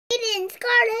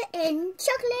Scarlet and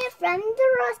Chocolate from the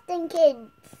Roasting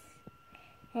Kids.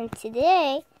 And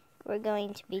today we're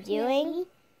going to be playing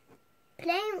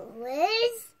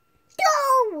with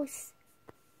dolls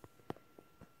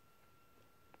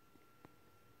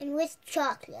and with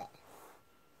chocolate.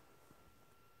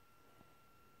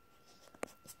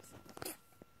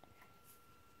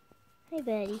 Hey,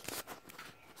 buddy.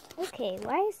 Okay,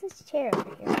 why is this chair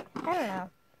over here? I don't know.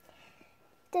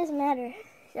 It doesn't matter.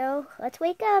 So, let's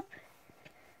wake up.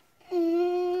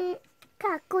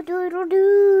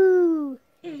 Cock-a-doodle-doo.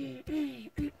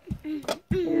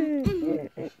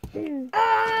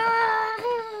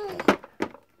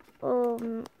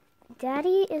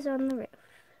 Daddy is on the roof.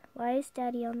 Why is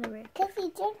Daddy on the roof? Because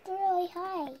he jumped really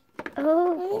high.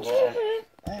 Oh.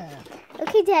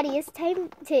 Okay, Daddy, it's time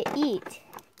to eat.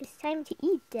 It's time to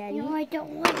eat, Daddy. No, I don't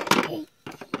want to eat.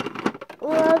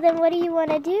 Well, then what do you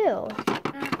want to do?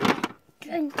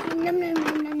 Drink. Nom, nom,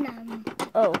 nom, nom, nom.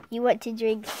 Oh, you want to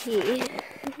drink tea.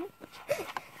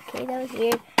 Okay, that was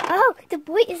weird. Oh, the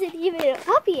boy isn't even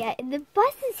up yet, and the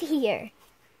bus is here.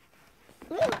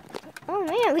 Oh,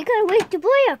 man, we gotta wake the boy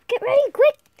up. Get ready,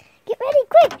 quick. Get ready,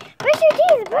 quick. Brush your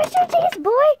teeth. Brush your teeth,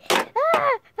 boy. Get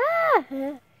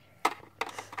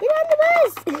on the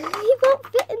bus. He won't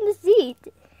fit in the seat.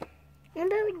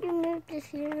 Remember when you moved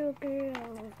this little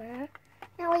girl over?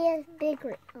 Now he has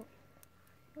bigger. Oh.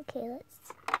 Okay,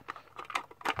 let's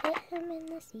put him in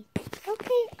the seat.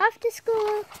 Okay, off to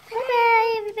school.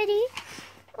 Bye-bye, everybody.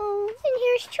 Oh, and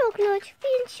here's Chocolate.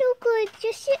 Being so good,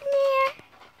 just sitting there.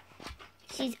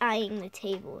 She's eyeing the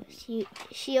table. She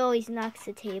always knocks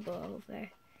the table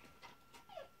over.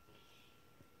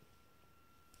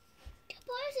 The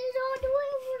bus is all the way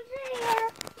over there.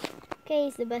 Okay,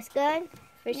 is the bus gone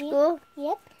for school?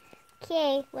 Yep.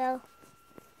 Okay, well,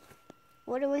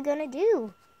 what are we gonna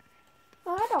do?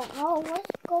 I don't know.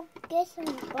 Let's go get some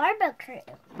barbecue.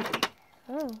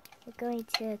 Oh, we're going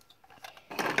to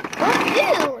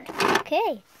cook food.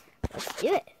 Okay, let's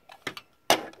do it.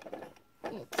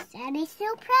 It's Daddy's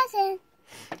new present.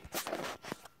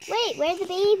 Wait, where are the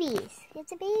babies? Get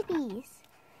the babies.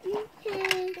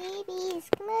 Okay. Babies,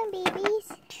 come on, babies.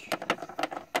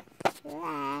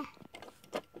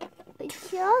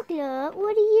 Chocolate,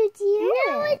 what are you doing?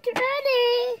 No, it's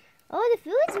ready. Oh, the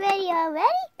food's ready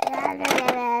already?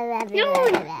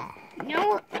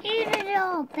 No, eat it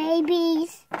all,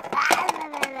 babies.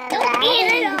 Don't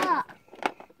eat it all.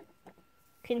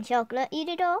 Can Chocolate eat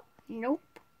it all? Nope.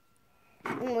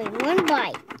 Only one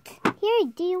bite. Here,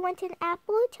 do you want an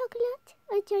apple, Chocolate?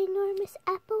 A ginormous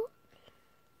apple?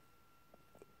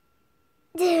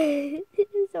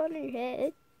 It's on her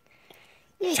head.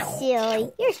 You're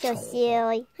silly. You're so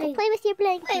silly. Go play with your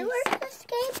blankets. Wait, where's the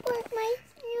skateboard? My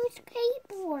new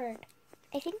skateboard.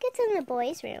 I think it's in the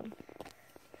boys' room.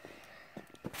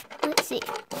 Let's see.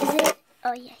 Is it?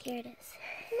 Oh, yeah, here it is.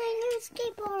 My new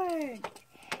skateboard.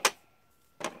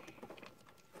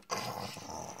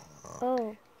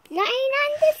 Oh. Lying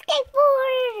on the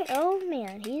skateboard. Oh,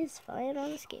 man, he is flying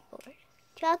on the skateboard.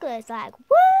 Chocolate's like,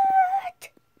 what?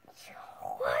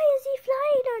 Why is he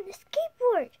flying on the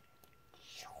skateboard?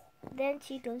 Then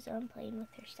she goes on playing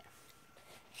with her stuff.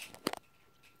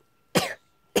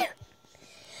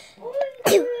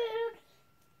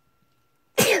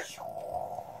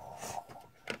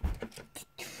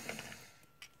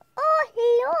 Oh,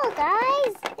 hello,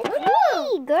 guys. It's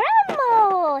me,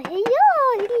 Grandma. Hello.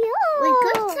 We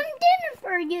cooked some dinner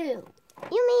for you.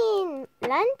 You mean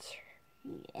lunch?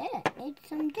 Yeah, it's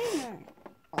some dinner.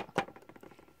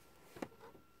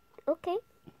 Okay.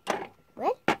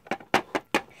 What?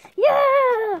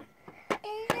 Yeah!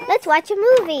 Let's watch a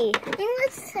movie. And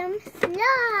let's some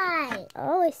slide.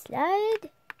 Oh, a slide?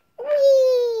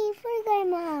 Whee! For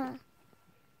Grandma.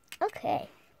 Okay.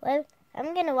 Well,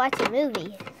 I'm going to watch a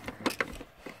movie.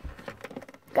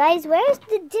 Guys, where's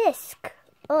the disc?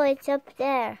 Oh, it's up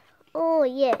there. Oh,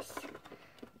 yes.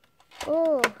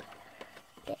 Oh,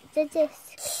 the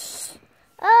disc.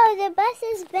 Oh, the bus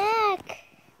is back.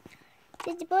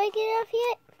 Did the boy get off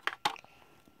yet?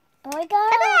 Boy got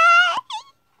off.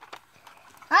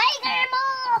 Hi, Grandma.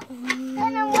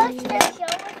 Gonna watch the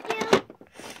show with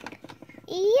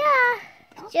you? Yeah.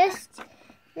 Just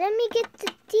let me get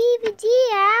the DVD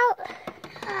out.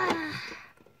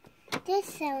 This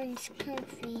sounds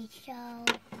comfy, so.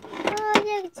 Oh,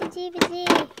 look, it's a DVD.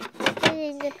 This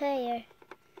is the player.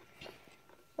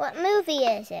 What movie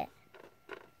is it?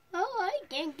 Oh, I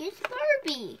think it's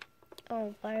Barbie.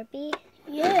 Oh, Barbie?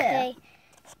 Yeah. Okay.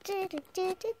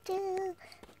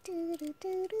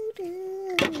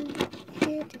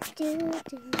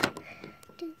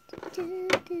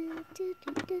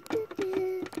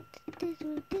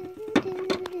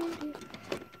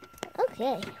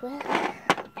 Okay, well.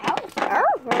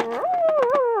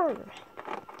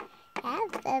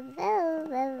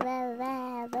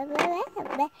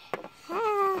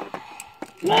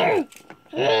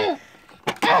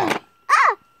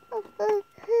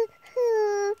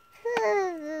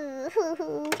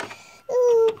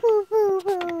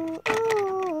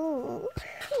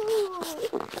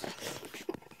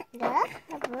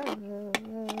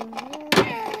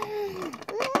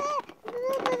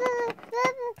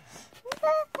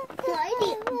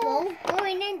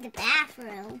 Going in the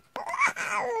bathroom.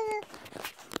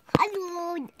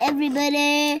 Hello,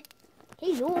 everybody.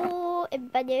 Hello,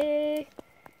 everybody.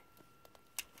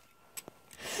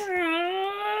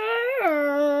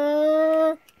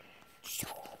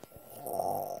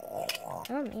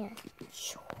 Oh man.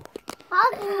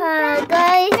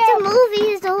 Guys, the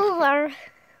movie is over.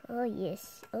 Oh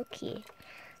yes, okay.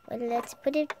 Well, let's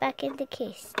put it back in the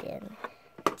case then.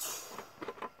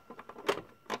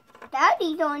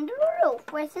 Daddy's on the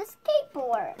roof with a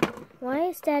skateboard. Why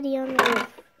is Daddy on the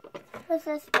roof? With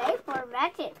a skateboard,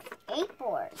 magic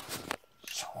skateboard.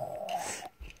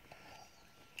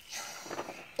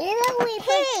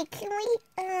 Hey, can we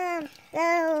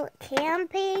go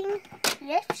camping?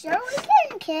 Yes, sure we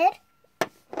can, kid.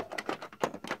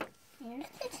 Here's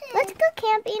the tent. Let's go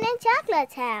camping in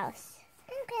Chocolate's house.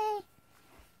 Okay.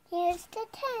 Here's the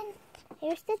tent.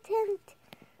 Here's the tent.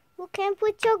 We'll camp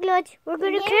with Chocolate. We're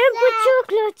gonna Here's camp that. with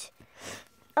Chocolate.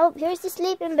 Oh, here's the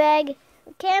sleeping bag.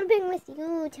 We're camping with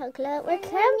you, Chocolate. We're And we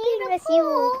camping need a with you.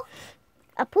 pool.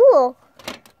 A pool?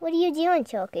 What are you doing,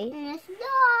 Choky? And a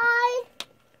slide.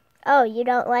 Oh, you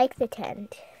don't like the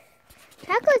tent.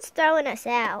 Chocolate's throwing us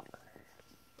out.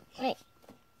 Wait.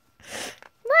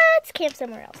 Let's camp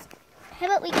somewhere else. How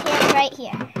about we camp right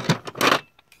here?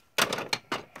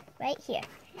 Right here.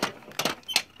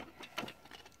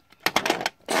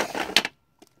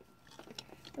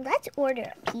 Let's order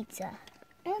a pizza.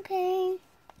 Okay.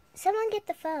 Someone get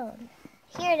the phone.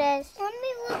 Here it is. Let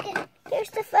me look at. Here's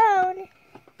the phone.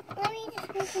 Let me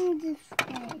just open this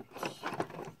fridge.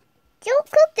 Don't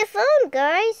cook the phone,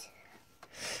 guys.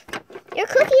 You're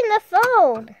cooking the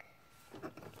phone.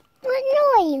 Well,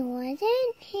 no, you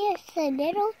wasn't. Here's the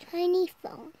little tiny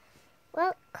phone.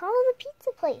 Well, call the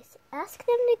pizza place. Ask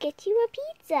them to get you a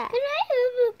pizza. Can I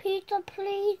have a pizza,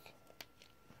 please?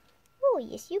 Oh,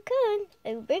 yes, you can.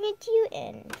 I will bring it to you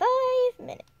in 5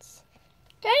 minutes.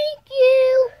 Thank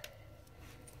you.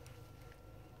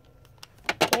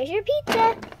 Here's your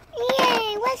pizza.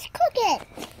 Yay, let's cook it.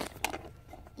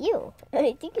 You.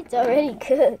 I think it's already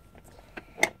cooked.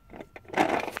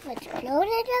 Let's load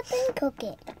it up and cook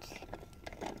it.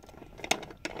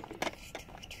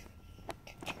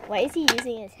 Why is he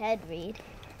using his head, Reed?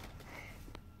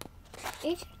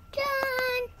 It's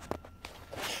done.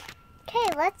 Okay,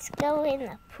 let's go in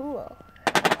the pool.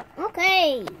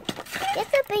 Okay. Get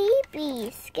the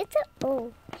babies. Get the...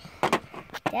 Oh.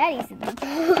 Daddy's in the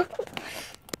pool.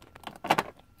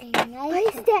 Why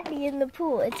is Daddy in the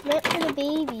pool? It's meant for the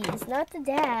babies, not the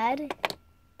dad.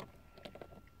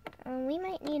 We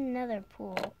might need another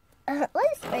pool.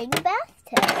 Let's bring the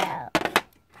bathtub out.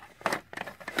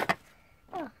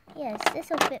 Oh, yes, this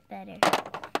will fit better.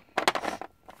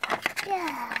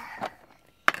 Yeah.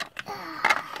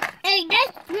 Hey,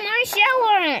 that's my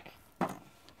shower.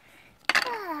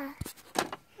 Ah,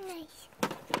 nice.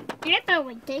 Yep, I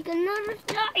would take another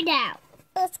slide out.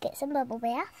 Let's get some bubble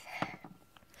bath.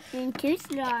 And 2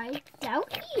 slides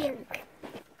out here.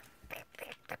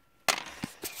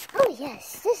 Oh,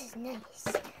 yes, this is nice.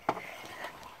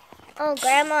 Oh,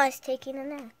 Grandma is taking a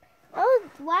nap. Oh,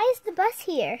 why is the bus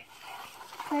here?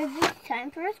 Because it's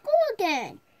time for school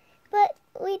again. But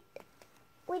we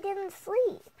didn't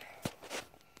sleep.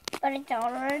 But it's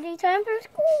already time for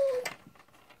school.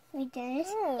 We didn't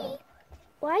Oh. sleep.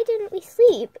 Why didn't we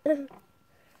sleep?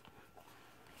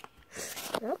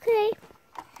 Okay.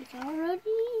 It's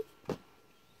already...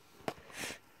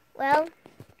 Well,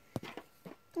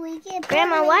 We get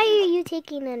Grandma, why are you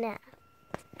taking a nap?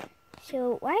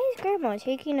 So, why is Grandma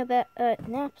taking a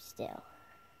nap still?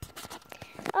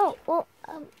 Oh, well,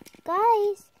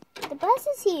 guys, the bus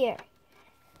is here.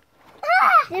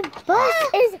 The bus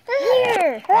is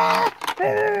here.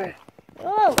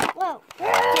 Whoa, whoa.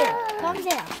 Dude, calm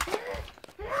down.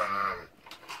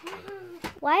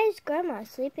 Why is Grandma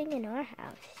sleeping in our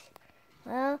house?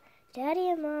 Well, Daddy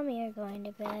and Mommy are going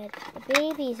to bed. The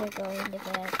babies are going to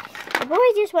bed. The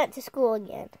boy just went to school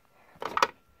again.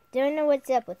 Don't know what's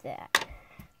up with that.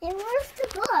 And where's the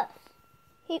bus?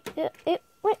 It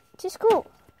went to school.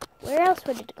 Where else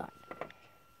would it have gone?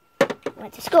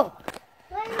 Went to school.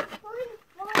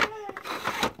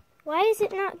 Why is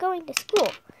it not going to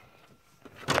school?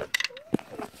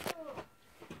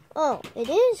 Oh, it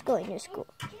is going to school.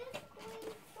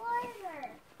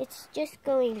 It's just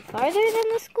going farther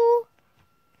than the school?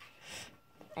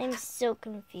 I'm so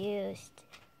confused.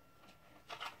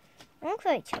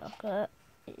 Okay, Chocolate.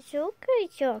 It's okay,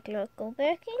 Chocolate. Go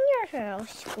back in your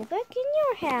house. Go back in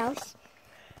your house.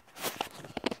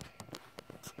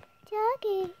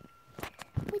 Doggy,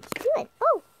 what you doing?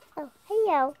 Oh,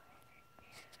 hello.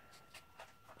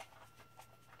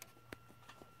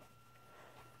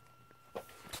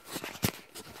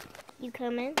 You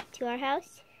coming to our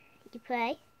house? You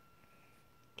play?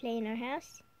 Play in our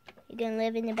house? You gonna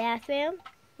live in the bathroom?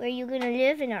 Where are you gonna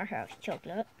live in our house,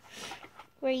 Chocolate?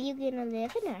 Where are you gonna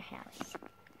live in our house?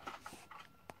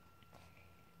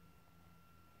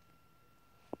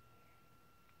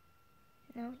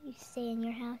 No, you stay in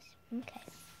your house? Okay.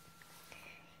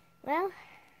 Well,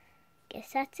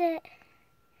 guess that's it.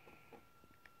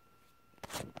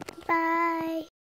 Bye.